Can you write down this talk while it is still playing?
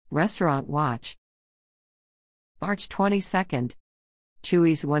Restaurant Watch. March 22nd.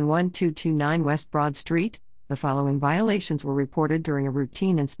 Chuy's 11229 West Broad Street. The following violations were reported during a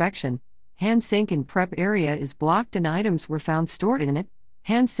routine inspection. Hand sink in prep area is blocked and items were found stored in it.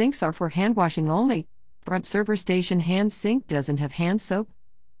 Hand sinks are for hand washing only. Front server station hand sink doesn't have hand soap.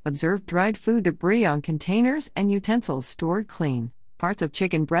 Observed dried food debris on containers and utensils stored clean. Parts of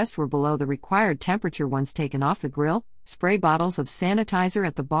chicken breast were below the required temperature once taken off the grill. Spray bottles of sanitizer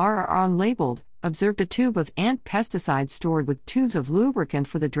at the bar are unlabeled. Observed a tube of ant pesticide stored with tubes of lubricant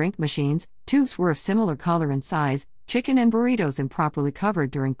for the drink machines. Tubes were of similar color and size. Chicken and burritos improperly covered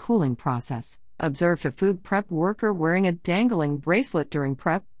during cooling process. Observed a food prep worker wearing a dangling bracelet during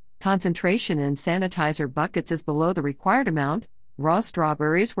prep. Concentration in sanitizer buckets is below the required amount. Raw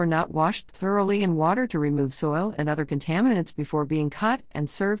strawberries were not washed thoroughly in water to remove soil and other contaminants before being cut and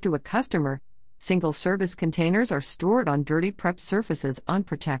served to a customer. Single-service containers are stored on dirty prep surfaces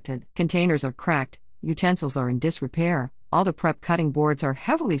unprotected. Containers are cracked, utensils are in disrepair, all the prep cutting boards are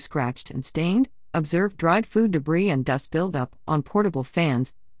heavily scratched and stained. Observed dried food debris and dust buildup on portable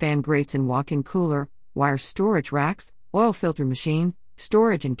fans, fan grates and walk-in cooler, wire storage racks, oil filter machine,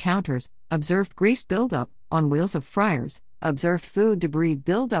 storage and counters. Observed grease buildup on wheels of fryers. Observed food debris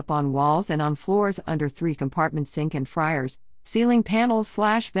buildup on walls and on floors under 3-compartment sink and fryers. Ceiling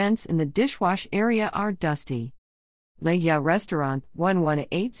panels/vents in the dishwash area are dusty. Leia Restaurant,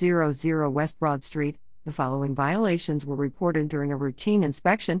 11800 West Broad Street. The following violations were reported during a routine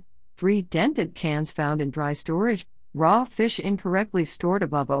inspection. 3 dented cans found in dry storage. Raw fish incorrectly stored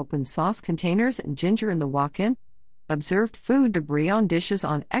above open sauce containers and ginger in the walk-in. Observed food debris on dishes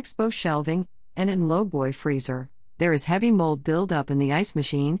on expo shelving and in lowboy freezer. There is heavy mold buildup in the ice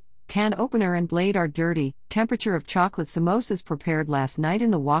machine. Can opener and blade are dirty. Temperature of chocolate samosas prepared last night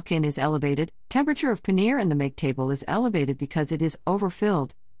in the walk-in is elevated. Temperature of paneer in the make table is elevated because it is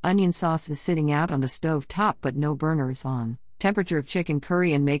overfilled. Onion sauce is sitting out on the stove top but no burner is on. Temperature of chicken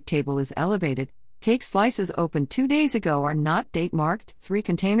curry in make table is elevated. Cake slices opened 2 days ago are not date marked. 3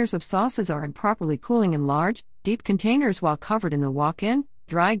 containers of sauces are improperly cooling in large, deep containers while covered in the walk-in.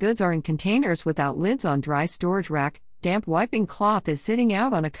 Dry goods are in containers without lids on dry storage rack. Damp wiping cloth is sitting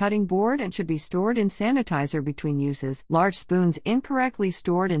out on a cutting board and should be stored in sanitizer between uses. Large spoons incorrectly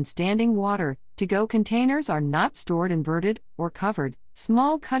stored in standing water. To-go containers are not stored inverted or covered.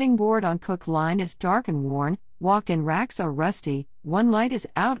 Small cutting board on cook line is dark and worn. Walk-in racks are rusty. 1 light is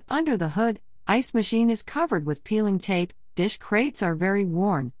out under the hood. Ice machine is covered with peeling tape. Dish crates are very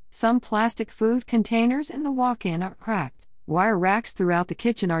worn. Some plastic food containers in the walk-in are cracked. Wire racks throughout the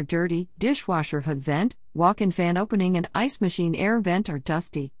kitchen are dirty. Dishwasher hood vent, walk-in fan opening and ice machine air vent are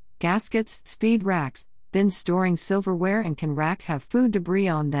dusty. Gaskets, speed racks, bins storing silverware and can rack have food debris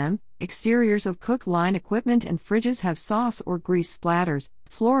on them. Exteriors of cook line equipment and fridges have sauce or grease splatters.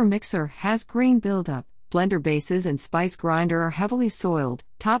 Floor mixer has green buildup. Blender bases and spice grinder are heavily soiled.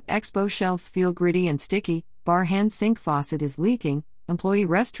 Top expo shelves feel gritty and sticky. Bar hand sink faucet is leaking. Employee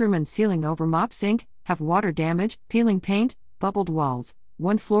restroom and ceiling over mop sink have water damage, peeling paint, bubbled walls.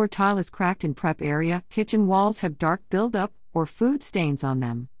 1 floor tile is cracked in prep area. Kitchen walls have dark buildup or food stains on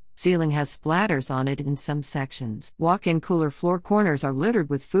them. Ceiling has splatters on it in some sections. Walk-in cooler floor corners are littered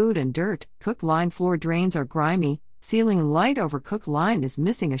with food and dirt. Cook line floor drains are grimy. Ceiling light over cook line is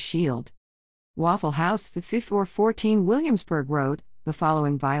missing a shield. Waffle House, 5414 Williamsburg Road. The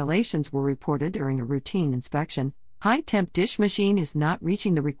following violations were reported during a routine inspection. High temp dish machine is not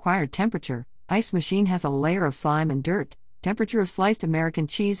reaching the required temperature. Ice machine has a layer of slime and dirt. Temperature of sliced American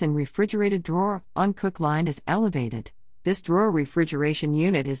cheese in refrigerated drawer on cook line is elevated. This drawer refrigeration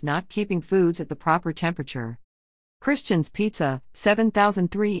unit is not keeping foods at the proper temperature. Christian's Pizza,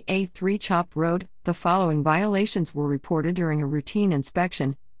 7003A3 Chop Road. The following violations were reported during a routine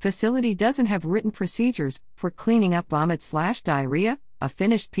inspection. Facility doesn't have written procedures for cleaning up vomit/diarrhea. A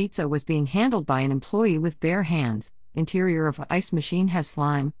finished pizza was being handled by an employee with bare hands. Interior of ice machine has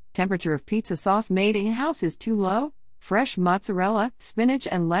slime. Temperature of pizza sauce made in-house is too low. Fresh mozzarella, spinach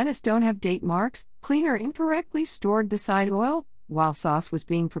and lettuce don't have date marks. Cleaner incorrectly stored beside oil. While sauce was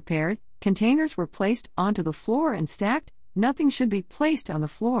being prepared, containers were placed onto the floor and stacked. Nothing should be placed on the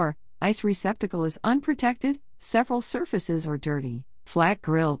floor. Ice receptacle is unprotected. Several surfaces are dirty. Flat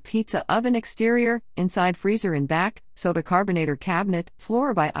grill, pizza oven exterior, inside freezer in back, soda carbonator cabinet,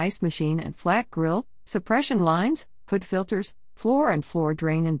 floor by ice machine and flat grill, suppression lines, hood filters, floor and floor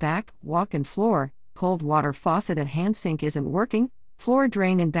drain in back, walk-in floor, cold water faucet at hand sink isn't working, floor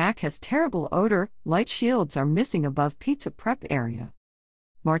drain in back has terrible odor, light shields are missing above pizza prep area.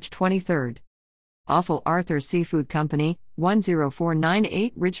 March 23rd. Awful Arthur's Seafood Company,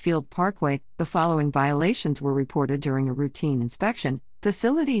 10498 Ridgefield Parkway. The following violations were reported during a routine inspection.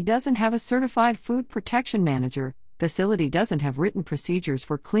 Facility doesn't have a certified food protection manager. Facility doesn't have written procedures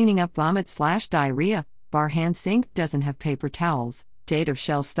for cleaning up vomit/diarrhea. Bar hand sink doesn't have paper towels. Date of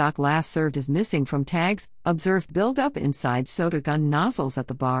shelf stock last served is missing from tags. Observed buildup inside soda gun nozzles at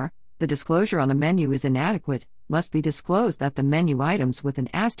the bar. The disclosure on the menu is inadequate. Must be disclosed that the menu items with an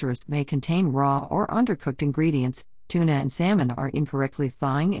asterisk may contain raw or undercooked ingredients. Tuna and salmon are incorrectly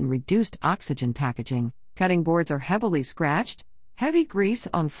thawing in reduced oxygen packaging. Cutting boards are heavily scratched. Heavy grease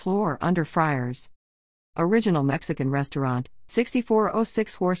on floor under fryers. Original Mexican Restaurant,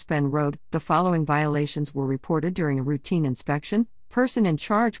 6406 Horse Bend Road. The following violations were reported during a routine inspection. Person in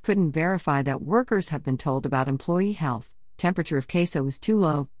charge couldn't verify that workers have been told about employee health. Temperature of queso is too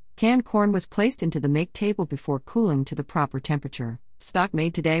low. Canned corn was placed into the make table before cooling to the proper temperature. Stock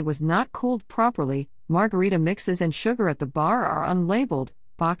made today was not cooled properly. Margarita mixes and sugar at the bar are unlabeled.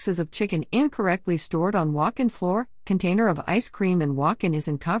 Boxes of chicken incorrectly stored on walk-in floor. Container of ice cream in walk-in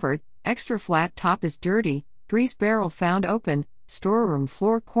isn't covered. Extra flat top is dirty. Grease barrel found open. Storeroom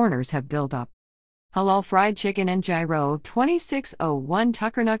floor corners have buildup. Halal fried chicken and gyro, 2601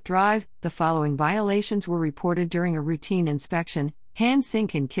 Tuckernuck Drive. The following violations were reported during a routine inspection. Hand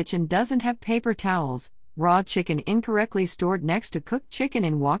sink in kitchen doesn't have paper towels. Raw chicken incorrectly stored next to cooked chicken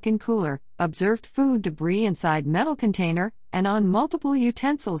in walk-in cooler. Observed food debris inside metal container and on multiple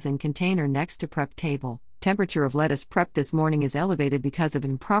utensils in container next to prep table. Temperature of lettuce prepped this morning is elevated because of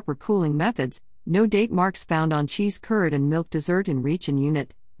improper cooling methods. No date marks found on cheese curd and milk dessert in reach and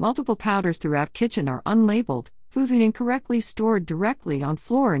unit. Multiple powders throughout kitchen are unlabeled. Food incorrectly stored directly on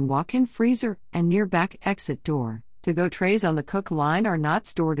floor in walk-in freezer and near back exit door. To-go trays on the cook line are not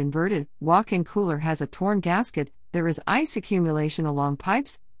stored inverted. Walk-in cooler has a torn gasket. There is ice accumulation along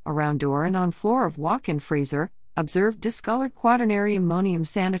pipes, around door and on floor of walk-in freezer. Observed discolored quaternary ammonium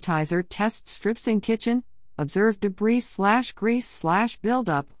sanitizer test strips in kitchen. Observed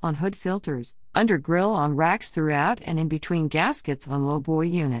debris/grease/buildup on hood filters. Under grill on racks throughout and in between gaskets on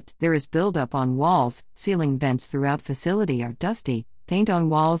lowboy unit. There is buildup on walls. Ceiling vents throughout facility are dusty. Paint on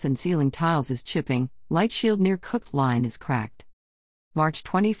walls and ceiling tiles is chipping. Light shield near cook line is cracked. March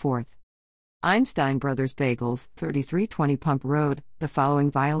 24th. Einstein Brothers Bagels, 3320 Pump Road. The following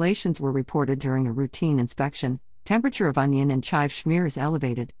violations were reported during a routine inspection. Temperature of onion and chive schmear is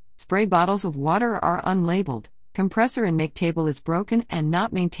elevated. Spray bottles of water are unlabeled. Compressor in make table is broken and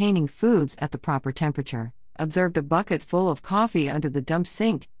not maintaining foods at the proper temperature. Observed a bucket full of coffee under the dump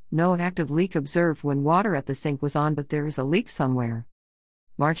sink. No active leak observed when water at the sink was on, but there is a leak somewhere.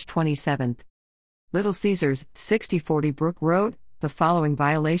 March 27th. Little Caesars, 6040 Brook Road. The following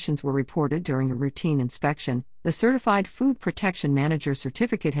violations were reported during a routine inspection. The Certified Food Protection Manager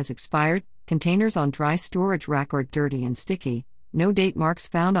certificate has expired. Containers on dry storage rack are dirty and sticky. No date marks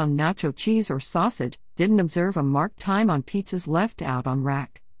found on nacho cheese or sausage. Didn't observe a marked time on pizzas left out on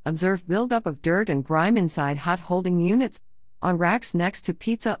rack. Observed buildup of dirt and grime inside hot holding units. On racks next to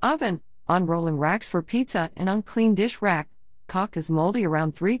pizza oven. On rolling racks for pizza and unclean dish rack. Caulk is moldy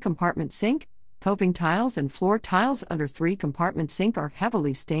around 3-compartment sink. Coping tiles and floor tiles under 3-compartment sink are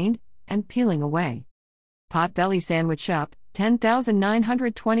heavily stained and peeling away. Potbelly Sandwich Shop,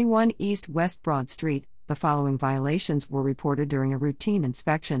 10,921 East West Broad Street. The following violations were reported during a routine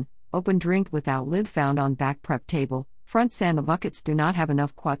inspection. Open drink without lid found on back prep table. Front sandal buckets do not have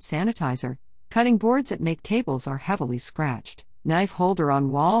enough quat sanitizer. Cutting boards at make tables are heavily scratched. Knife holder on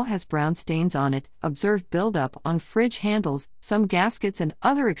wall has brown stains on it. Observed buildup on fridge handles, some gaskets and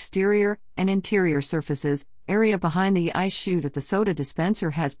other exterior and interior surfaces. Area behind the ice chute at the soda dispenser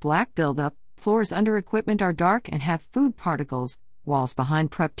has black buildup. Floors under equipment are dark and have food particles. Walls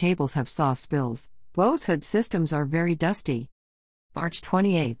behind prep tables have sauce spills. Both hood systems are very dusty. March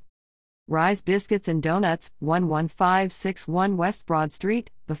 28th. Rise Biscuits and Donuts, 11561 West Broad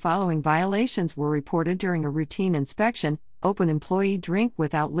Street. The following violations were reported during a routine inspection. Open employee drink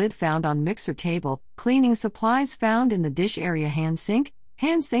without lid found on mixer table. Cleaning supplies found in the dish area hand sink.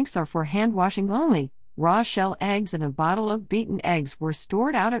 Hand sinks are for hand washing only. Raw shell eggs and a bottle of beaten eggs were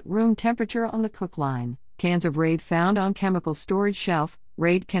stored out at room temperature on the cook line. Cans of Raid found on chemical storage shelf.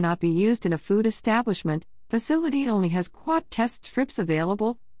 Raid cannot be used in a food establishment. Facility only has quat test strips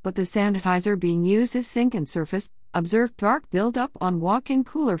available, but the sanitizer being used is sink and surface. Observed dark buildup on walk-in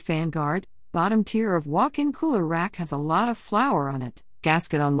cooler fan guard. Bottom tier of walk-in cooler rack has a lot of flour on it.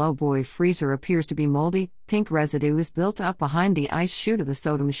 Gasket on lowboy freezer appears to be moldy. Pink residue is built up behind the ice chute of the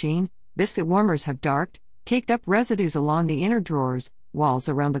soda machine. Biscuit warmers have darked, caked up residues along the inner drawers. Walls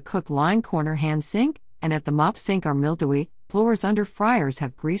around the cook line corner hand sink and at the mop sink are mildewy. Floors under fryers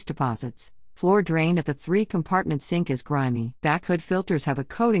have grease deposits. Floor drain at the 3-compartment sink is grimy. Back hood filters have a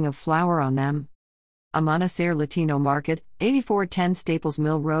coating of flour on them. Amanecer Latino Market, 8410 Staples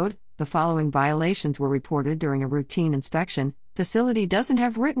Mill Road. The following violations were reported during a routine inspection. Facility doesn't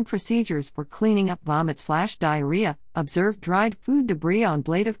have written procedures for cleaning up vomit/diarrhea. Observed dried food debris on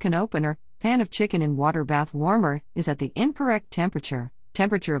blade of can opener. Pan of chicken in water bath warmer is at the incorrect temperature.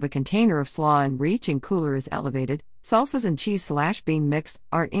 Temperature of a container of slaw and reaching cooler is elevated. Salsas and cheese/bean mix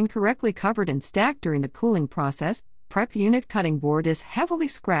are incorrectly covered and stacked during the cooling process. Prep unit cutting board is heavily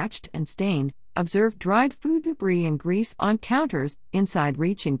scratched and stained. Observed dried food debris and grease on counters, inside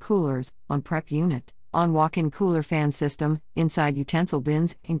reaching coolers, on prep unit, on walk-in cooler fan system, inside utensil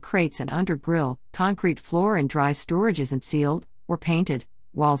bins, in crates and under grill. Concrete floor and dry storage isn't sealed or painted.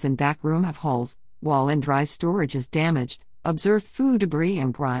 Walls in back room have holes. Wall and dry storage is damaged. Observed food debris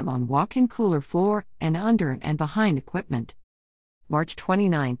and grime on walk-in cooler floor and under and behind equipment. March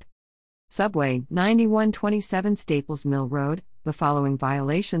 29. Subway, 9127 Staples Mill Road. The following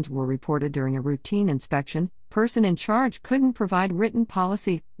violations were reported during a routine inspection. Person in charge couldn't provide written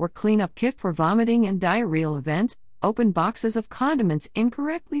policy or cleanup kit for vomiting and diarrheal events. Open boxes of condiments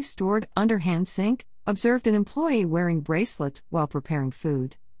incorrectly stored under hand sink. Observed an employee wearing bracelets while preparing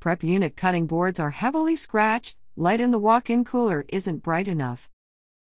food. Prep unit cutting boards are heavily scratched. Light in the walk-in cooler isn't bright enough.